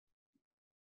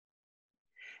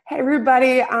Hey,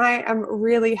 everybody. I am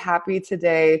really happy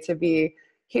today to be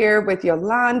here with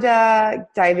Yolanda,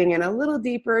 diving in a little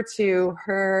deeper to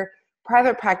her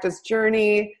private practice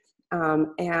journey,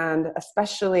 and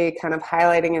especially kind of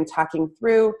highlighting and talking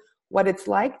through what it's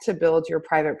like to build your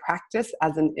private practice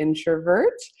as an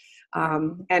introvert,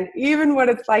 and even what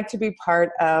it's like to be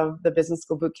part of the Business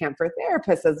School Bootcamp for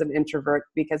Therapists as an introvert,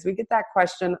 because we get that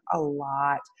question a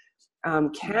lot.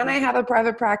 Can I have a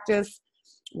private practice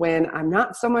when I'm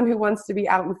not someone who wants to be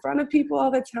out in front of people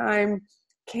all the time?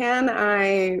 Can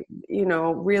I,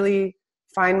 really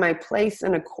find my place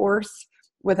in a course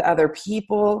with other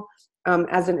people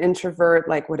as an introvert?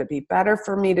 Like, would it be better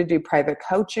for me to do private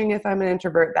coaching if I'm an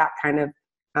introvert? That kind of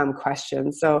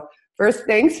question. So first,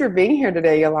 thanks for being here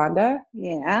today, Yolanda.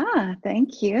 Yeah,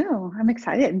 thank you. I'm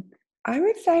excited. I'm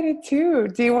excited too.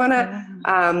 Do you want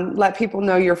to let people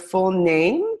know your full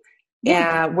name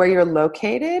and where you're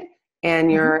located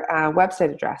and your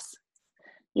website address?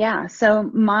 Yeah, so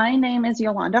my name is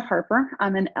Yolanda Harper.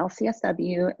 I'm an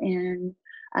LCSW in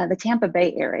the Tampa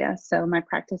Bay area. So my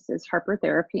practice is Harper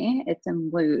Therapy. It's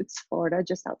in Lutz, Florida,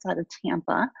 just outside of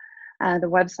Tampa. The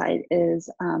website is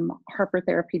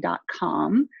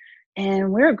harpertherapy.com.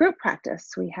 And we're a group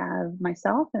practice. We have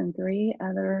myself and 3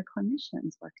 other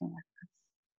clinicians working with us.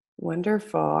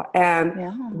 Wonderful.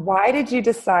 And why did you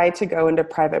decide to go into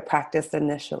private practice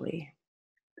initially?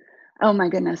 Oh my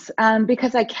goodness.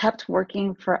 Because I kept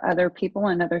working for other people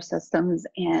and other systems,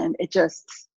 and it just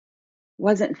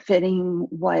wasn't fitting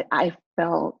what I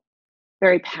felt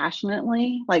very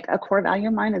passionately. Like, a core value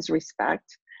of mine is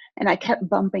respect. And I kept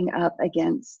bumping up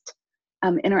against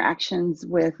interactions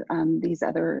with these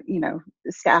other,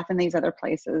 staff in these other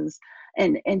places,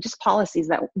 and just policies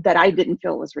that I didn't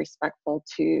feel was respectful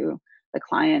to the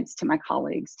clients, to my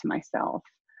colleagues, to myself.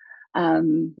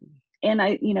 And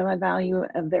I value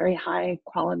a very high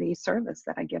quality service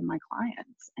that I give my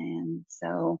clients. And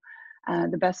so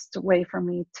the best way for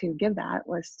me to give that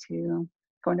was to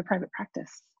go into private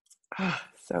practice. Oh,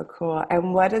 so cool.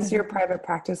 And what does your private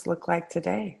practice look like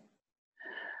today?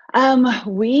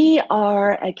 We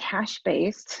are a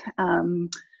cash-based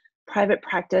private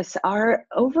practice. Our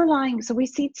overlying, so we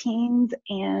see teens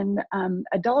and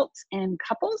adults and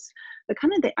couples, but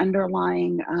kind of the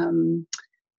underlying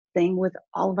thing with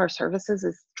all of our services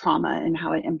is trauma and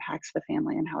how it impacts the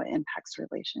family and how it impacts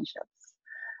relationships.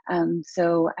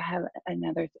 So I have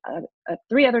another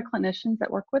 3 other clinicians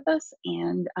that work with us,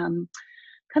 and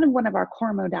kind of one of our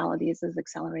core modalities is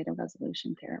accelerated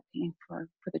resolution therapy for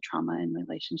the trauma and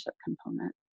relationship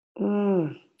component.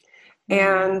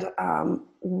 And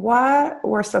what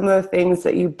were some of the things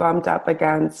that you bumped up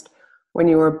against when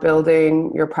you were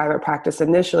building your private practice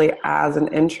initially as an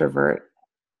introvert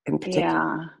in particular?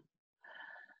 Yeah.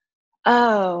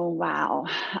 Oh, wow.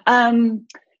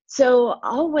 So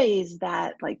always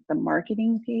that, like, the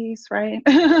marketing piece, right?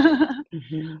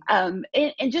 And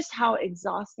just how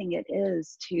exhausting it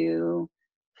is to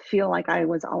feel like I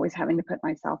was always having to put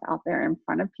myself out there in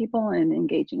front of people and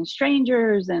engaging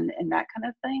strangers and that kind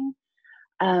of thing.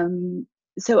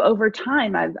 So over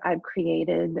time, I've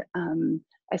created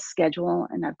a schedule,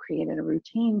 and I've created a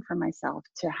routine for myself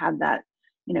to have that,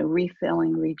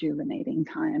 refilling, rejuvenating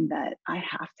time that I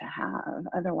have to have.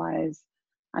 Otherwise,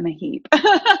 I'm a heap,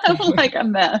 like a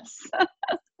mess.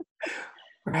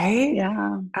 Right?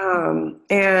 Yeah.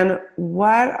 And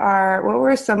what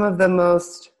were some of the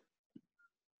most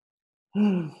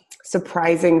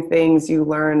surprising things you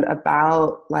learned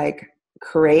about, like,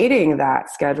 creating that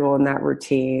schedule and that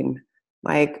routine?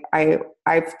 Like,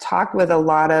 I've talked with a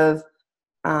lot of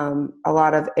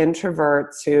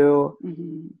introverts who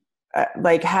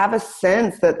like have a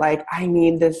sense that, like, I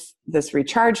need this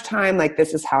recharge time, like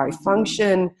this is how I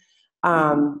function.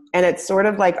 And it's sort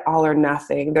of like all or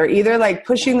nothing. They're either like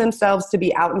pushing themselves to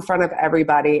be out in front of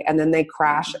everybody, and then they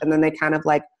crash, and then they kind of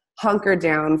like hunker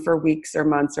down for weeks or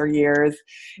months or years.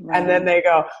 And then they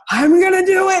go, I'm going to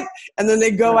do it. And then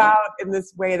they go out in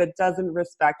this way that doesn't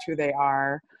respect who they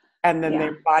are. And then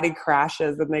their body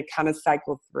crashes, and they kind of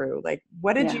cycle through. Like,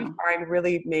 what did you find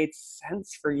really made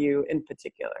sense for you in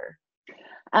particular?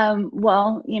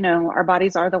 Well, our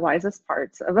bodies are the wisest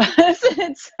parts of us.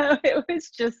 And so it was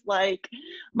just like,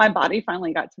 my body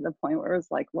finally got to the point where it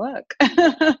was like, look,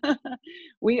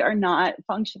 we are not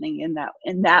functioning in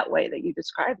that way that you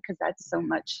described, because that's so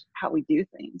much how we do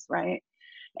things, right?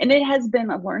 And it has been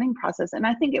a learning process, and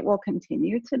I think it will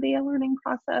continue to be a learning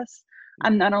process.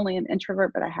 I'm not only an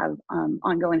introvert, but I have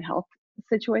ongoing health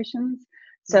situations.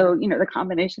 So, the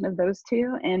combination of those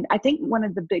two. And I think one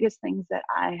of the biggest things that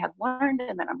I have learned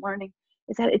and that I'm learning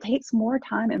is that it takes more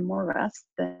time and more rest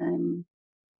than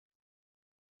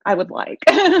I would like.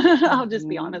 I'll just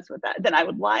be Mhm. honest with that. Than I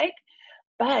would like,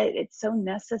 but it's so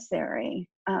necessary.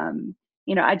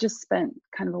 I just spent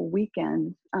kind of a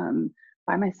weekend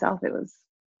by myself. It was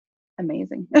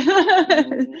amazing.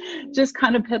 Mhm. Just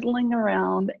kind of piddling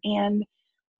around, and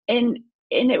and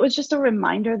it was just a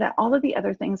reminder that all of the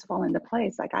other things fall into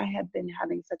place. Like I had been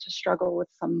having such a struggle with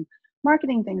some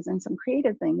marketing things and some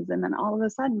creative things, and then all of a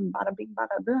sudden, bada bing,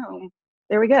 bada boom,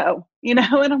 there we go. And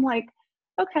I'm like,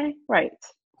 okay, right.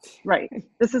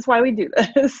 This is why we do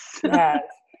this. Yes.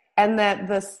 And that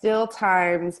the still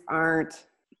times aren't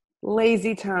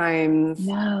lazy times.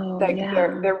 No, That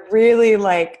they're yeah, they're really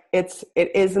like it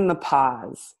is in the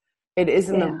pause. It is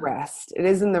in the yeah, rest. It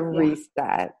is in the yeah,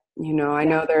 reset. I yeah,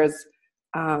 know there's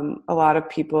a lot of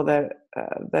people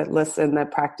that listen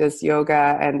that practice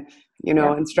yoga, and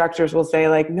yeah, instructors will say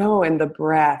like, no, in the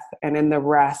breath and in the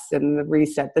rest and the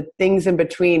reset, the things in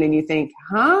between, and you think,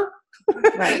 huh?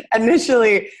 right,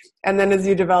 Initially, and then as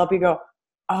you develop, you go,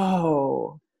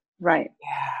 oh, right,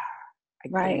 yeah, I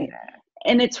get right. it.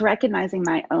 And it's recognizing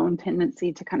my own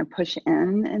tendency to kind of push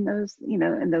in those,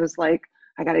 in those like,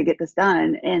 I got to get this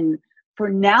done. And for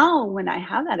now, when I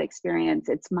have that experience,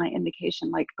 it's my indication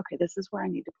like, okay, this is where I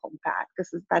need to pull back.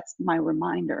 That's my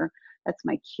reminder. That's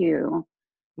my cue.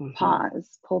 Hmm.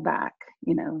 Pause, pull back,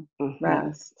 Hmm.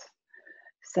 rest.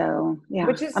 So yeah,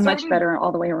 Which is I'm sort much of better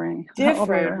all the way around, all the way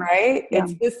different, around. right? Yeah.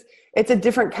 It's a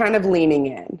different kind of leaning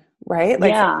in, right? Like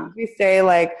Yeah. sometimes we say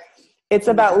like it's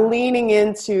about Mhm. leaning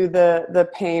into the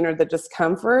pain or the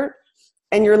discomfort,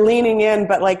 and you're leaning in,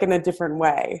 but like in a different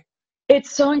way.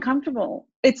 It's so uncomfortable.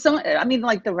 I mean,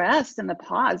 like the rest and the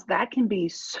pause, that can be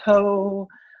so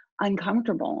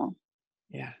uncomfortable.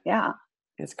 Yeah, Yeah.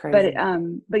 it's But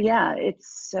crazy. but yeah,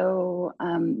 it's so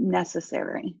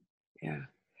necessary. Yeah.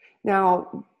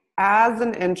 Now, as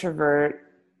an introvert,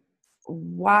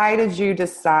 why did you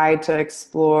decide to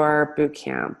explore boot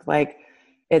camp? Like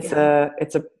Yeah.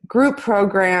 it's a group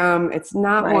program, it's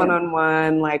not Right.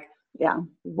 one-on-one. Like Yeah.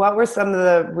 what were some of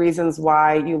the reasons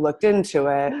why you looked into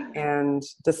it and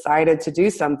decided to do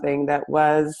something that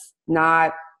was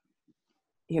not,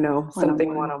 One on something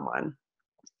one. one-on-one?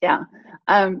 Yeah.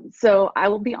 So I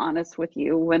will be honest with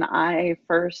you. When I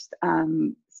first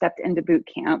stepped into boot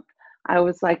camp, I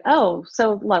was like, oh,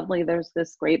 so lovely. There's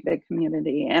this great big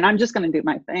community, and I'm just going to do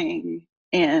my thing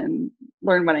and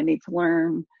learn what I need to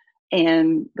learn.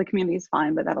 And the community is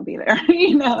fine, but that'll be there.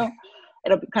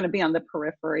 It'll kind of be on the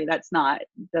periphery. That's not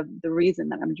the reason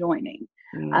that I'm joining.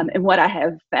 Mm, And what I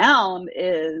have found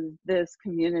is this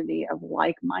community of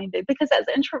like minded, because as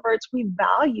introverts, we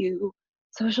value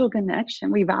social connection.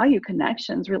 We value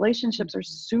connections. Relationships are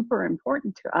super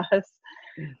important to us.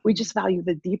 We mhm, just value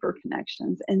the deeper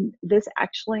connections. And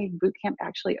boot camp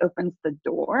actually opens the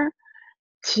door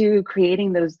to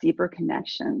creating those deeper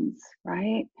connections,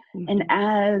 right? And mhm,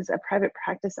 as a private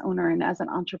practice owner and as an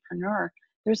entrepreneur,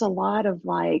 there's a lot of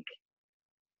like,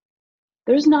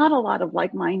 there's not a lot of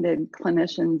like-minded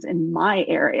clinicians in my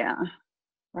area,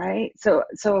 right? So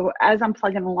as I'm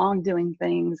plugging along doing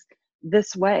things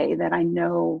this way that I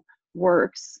know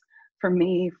works for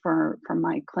me, for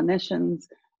my clinicians,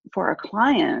 for our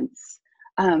clients,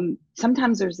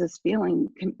 sometimes there's this feeling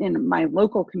in my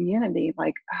local community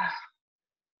like,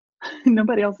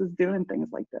 nobody else is doing things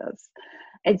like this.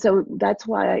 And so that's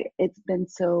why it's been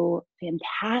so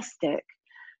fantastic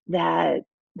that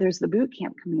there's the boot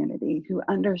camp community who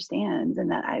understands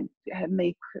and that I have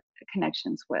made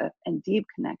connections with and deep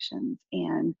connections.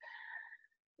 And,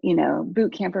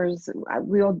 boot campers,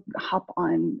 we'll hop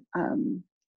on,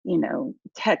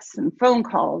 texts and phone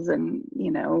calls and,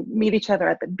 meet each other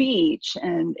at the beach.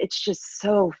 And it's just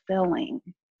so filling.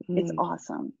 It's mm,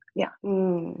 awesome. Yeah.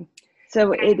 mm.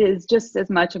 So it is just as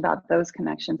much about those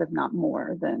connections, if not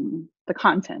more, than the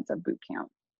content of boot camp.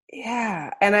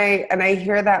 Yeah, and I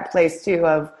hear that place too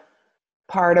of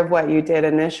part of what you did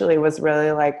initially was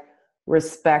really like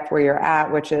respect where you're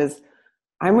at, which is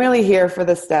I'm really here for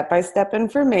the step-by-step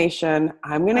information.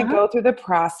 I'm going to Uh-huh. go through the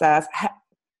process,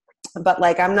 but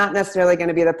like I'm not necessarily going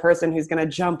to be the person who's going to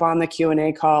jump on the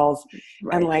Q&A calls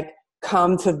and Right. like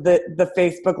come to the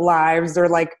Facebook lives or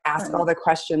like ask all Right. the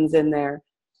questions in there.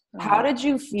 How Right. did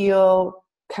you feel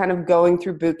kind of going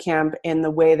through boot camp in the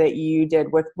way that you did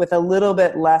with a little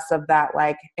bit less of that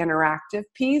like interactive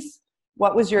piece?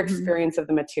 What was your Mhm. experience of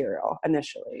the material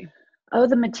initially? Oh,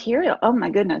 the material. Oh my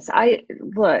goodness. I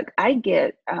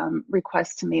get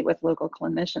requests to meet with local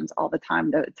clinicians all the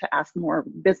time to ask more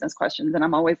business questions. And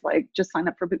I'm always like, just sign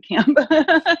up for boot camp.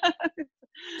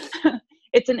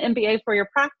 It's an MBA for your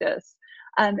practice.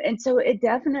 And so it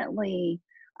definitely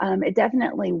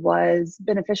was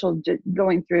beneficial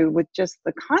going through with just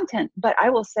the content. But I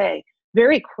will say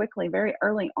very quickly, very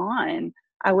early on,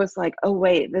 I was like, oh,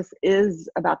 wait, this is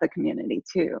about the community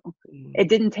too. It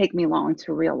didn't take me long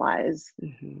to realize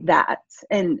Mm-hmm. that.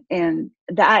 And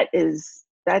that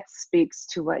speaks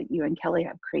to what you and Kelly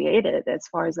have created as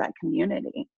far as that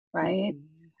community, right?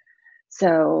 Mm-hmm.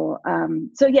 So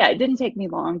yeah, it didn't take me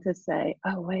long to say,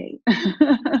 oh, wait.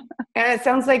 And it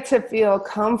sounds like to feel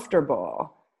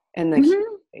comfortable in the Mhm. community.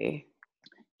 Right.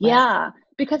 Yeah,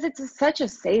 because it's such a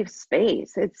safe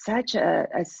space. It's such a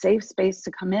safe space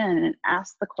to come in and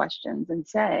ask the questions and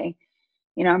say,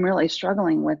 I'm really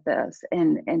struggling with this,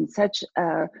 and such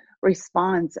a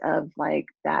response of like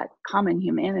that common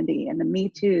humanity and the Me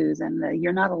Too's and the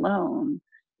you're not alone.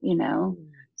 Mm.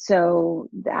 So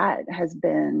that has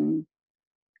been,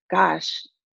 gosh,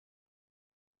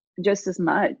 just as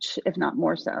much, if not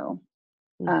more so,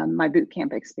 my boot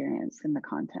camp experience and the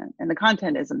content. And the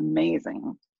content is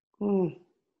amazing. Mm.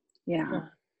 Yeah. Yeah.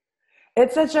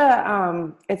 It's such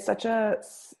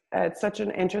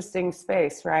an interesting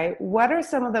space, right? What are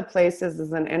some of the places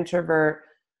as an introvert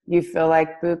you feel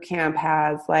like boot camp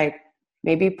has like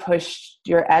maybe pushed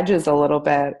your edges a little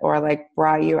bit or like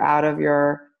brought you out of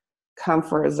your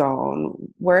comfort zone?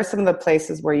 Where are some of the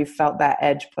places where you felt that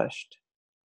edge pushed?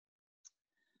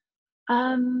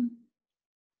 Um,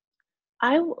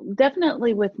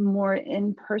 definitely with more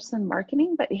in-person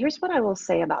marketing, but here's what I will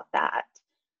say about that.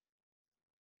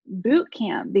 Boot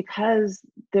camp, because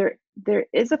there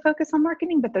is a focus on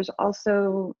marketing, but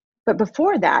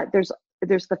before that,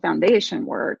 there's the foundation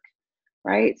work,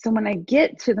 right? So when I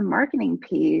get to the marketing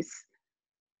piece,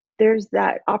 there's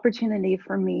that opportunity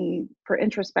for me for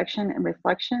introspection and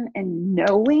reflection and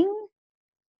knowing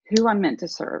who I'm meant to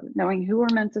serve, knowing who we're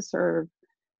meant to serve.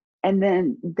 And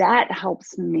then that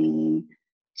helps me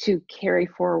to carry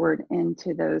forward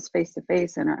into those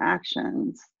face-to-face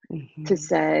interactions to Mm-hmm.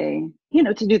 say,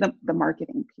 to do the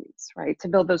marketing piece, right? To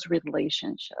build those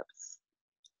relationships.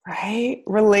 Right? Yeah.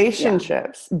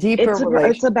 Relationships, deeper It's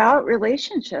relationships. about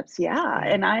relationships. Yeah.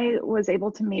 Yeah. And I was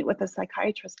able to meet with a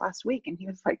psychiatrist last week, and he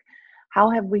was like, how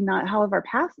have our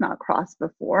paths not crossed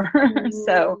before?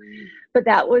 So, Mm. but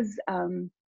that was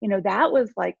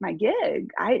like my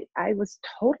gig. I was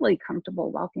totally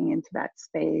comfortable walking into that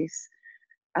space,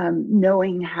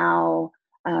 knowing how,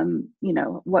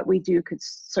 what we do could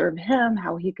serve him,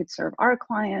 how he could serve our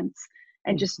clients,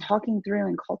 and just talking through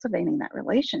and cultivating that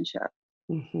relationship.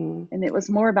 Mm-hmm. And it was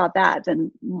more about that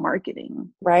than marketing.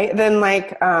 Right? Then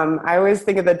like I always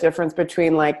think of the difference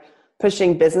between like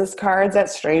pushing business cards at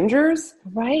strangers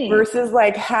Right, versus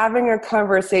like having a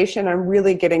conversation and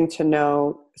really getting to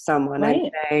know someone and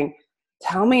right. saying,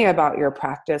 tell me about your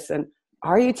practice and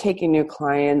are you taking new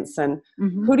clients and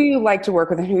Hmm. who do you like to work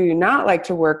with and who do you not like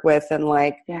to work with? And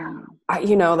like, Yeah,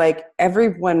 like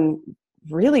everyone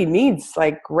really needs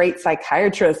like great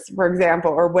psychiatrists, for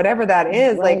example, or whatever that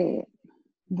is. Like right.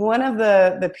 one of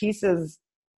the pieces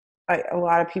a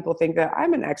lot of people think that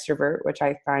I'm an extrovert, which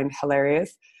I find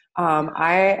hilarious. Yeah.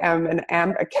 I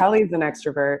am Kelly's an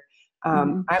extrovert.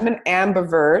 Hmm. I'm an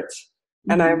ambivert,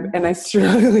 and Hmm. I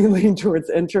strongly lean towards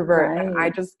introvert, and I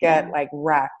Right. just get Yeah. like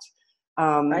wrecked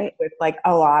Right. with like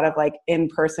a lot of like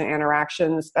in-person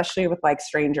interaction, especially with like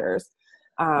strangers.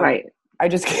 Um, Right. I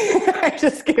just I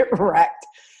just get wrecked,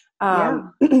 Yeah.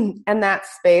 and that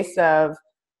space of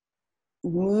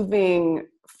moving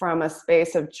from a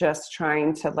space of just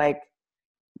trying to like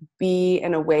be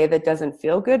in a way that doesn't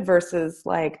feel good versus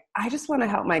like I just want to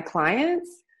help my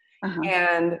clients. Uh-huh.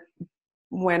 And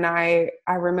when I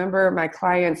remember my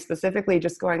clients specifically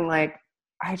just going like,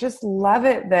 I just love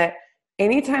it that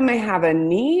anytime I have a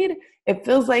need, it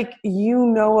feels like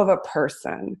of a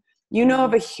person, of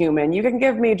Yeah. a human. You can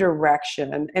give me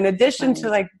direction. In addition to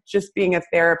Right. like just being a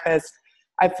therapist,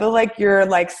 I feel like you're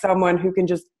like someone who can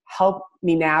just help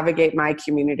me navigate my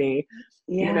community,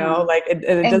 Yeah. like and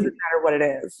it doesn't And matter what it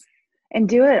is.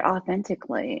 do it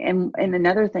authentically. And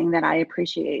another thing that I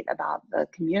appreciate about the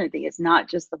community is not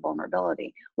just the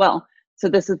vulnerability. Well, so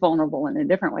this is vulnerable in a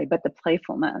different way, but the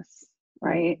playfulness,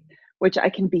 right? Which I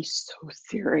can be so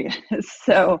serious.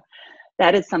 So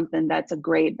that is something that's a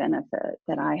great benefit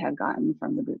that I have gotten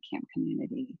from the bootcamp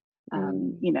community.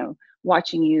 Mm.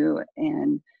 Watching you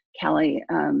and Kelly,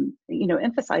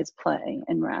 emphasize play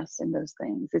and rest and those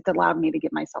things. It's allowed me to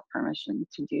give myself permission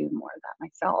to do more of that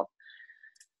myself,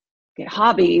 get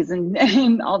hobbies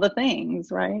and all the things,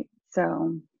 right?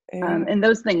 So, Yeah. and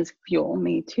those things fuel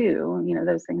me too.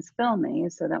 Those things fill me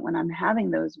so that when I'm having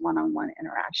those one-on-one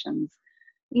interactions,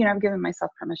 I'm giving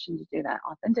myself permission to do that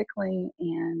authentically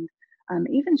and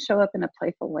even show up in a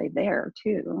playful way there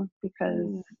too, because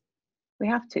Mm. We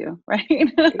have to, right?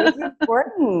 It is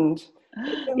important.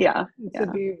 It's Yeah. important to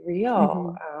Yeah. be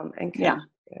real Hmm. and Yeah.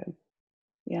 connected.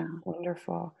 Yeah.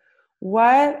 Wonderful.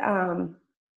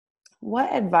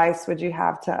 What advice would you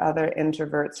have to other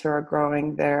introverts who are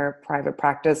growing their private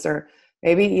practice, or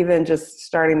maybe even just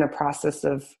starting the process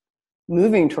of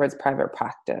moving towards private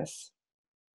practice?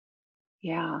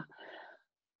 Yeah.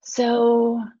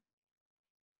 So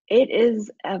it is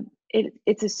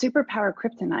it's a superpower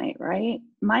kryptonite, right?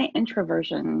 My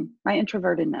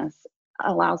introvertedness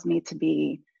allows me to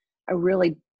be a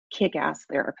really kick-ass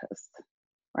therapist,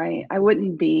 right? I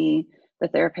wouldn't be the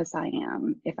therapist I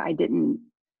am if I didn't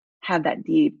have that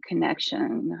deep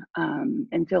connection,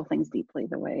 and feel things deeply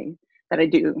the way that I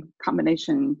do.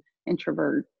 Combination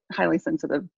introvert, highly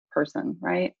sensitive person,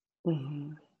 right?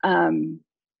 Mm-hmm. Um,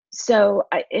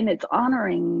 and it's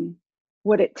honoring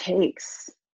what it takes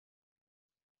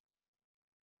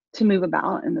to move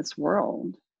about in this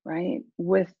world, right?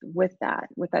 With that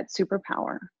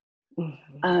superpower.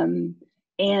 Mm-hmm. Um,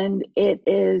 and it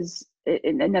is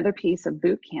another piece of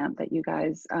boot camp that you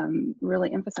guys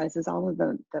really emphasizes all of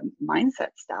the mindset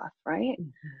stuff, right?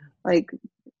 Like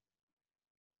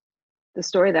the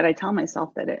story that I tell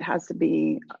myself, that it has to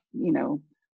be, you know,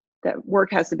 that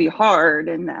work has to be hard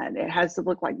and that it has to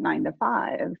look like 9 to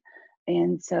 5.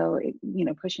 And so,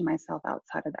 pushing myself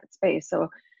outside of that space. So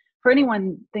for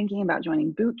anyone thinking about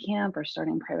joining boot camp or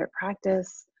starting private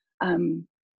practice, um,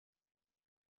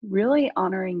 really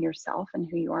honoring yourself and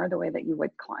who you are the way that you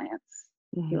would clients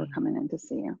who are Mm-hmm. coming in to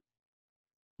see you.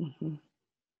 Mm-hmm.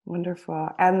 Wonderful.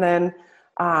 And then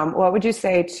what would you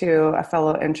say to a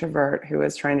fellow introvert who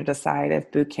is trying to decide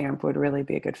if boot camp would really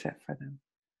be a good fit for them?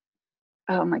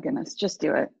 Oh my goodness, just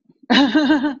do it.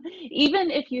 Even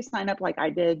if you sign up like I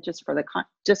did just for the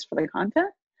content,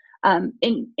 and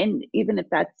even if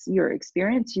that's your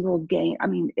experience, you will gain. I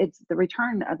mean, it's the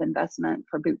return of investment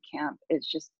for boot camp is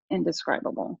just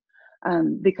indescribable.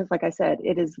 Because, like I said,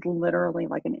 it is literally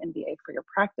like an MBA for your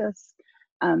practice.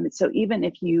 So even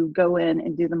if you go in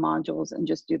and do the modules and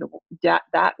just do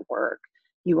that work,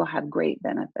 you will have great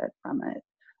benefit from it.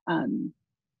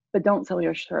 But don't sell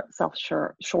yourself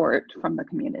short from the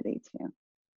community too.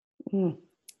 Mm.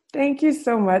 Thank you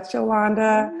so much,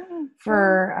 Yolanda, Yeah,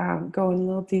 for going a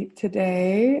little deep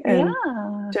today and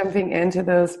yeah, jumping into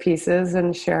those pieces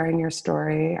and sharing your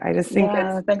story. I just think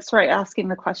yeah. Thanks for asking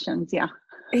the questions. Yeah,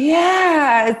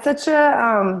 it's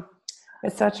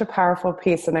such a powerful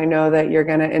piece, and I know that you're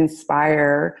going to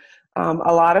inspire a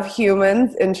lot of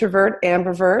humans, introvert,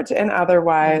 ambivert, and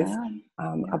otherwise, yeah,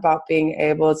 yeah, about being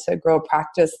able to grow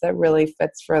practice that really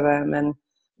fits for them,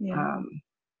 yeah, um,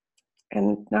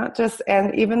 and not just,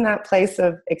 and even that place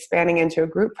of expanding into a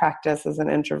group practice as an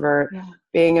introvert, yeah.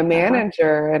 being a Uh huh.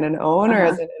 manager and an Uh owner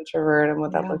huh. as an introvert, and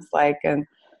what that Yeah. looks like, and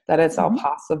that it's all Hmm.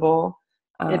 possible.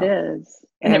 It Um, is,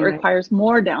 and it and requires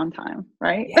more downtime,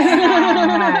 right?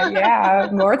 yeah,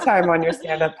 more time on your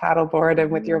stand-up paddleboard and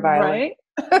with your violin. Right.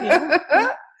 Yeah.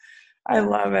 Yeah. I Yeah.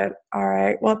 love it. All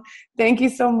right. Well, thank you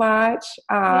so much.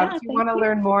 Yeah. If you Thank want to you.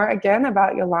 learn more again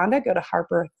about Yolanda, go to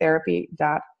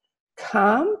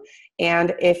harpertherapy.com.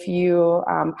 And if you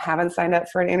haven't signed up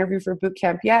for an interview for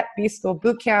Bootcamp yet,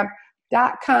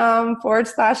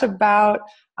 bschoolbootcamp.com/about.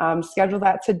 Schedule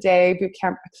that today.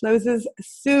 Bootcamp closes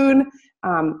soon,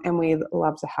 and we'd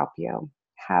love to help you.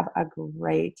 Have a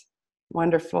great,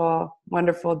 wonderful,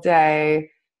 wonderful day.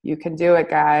 You can do it,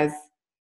 guys.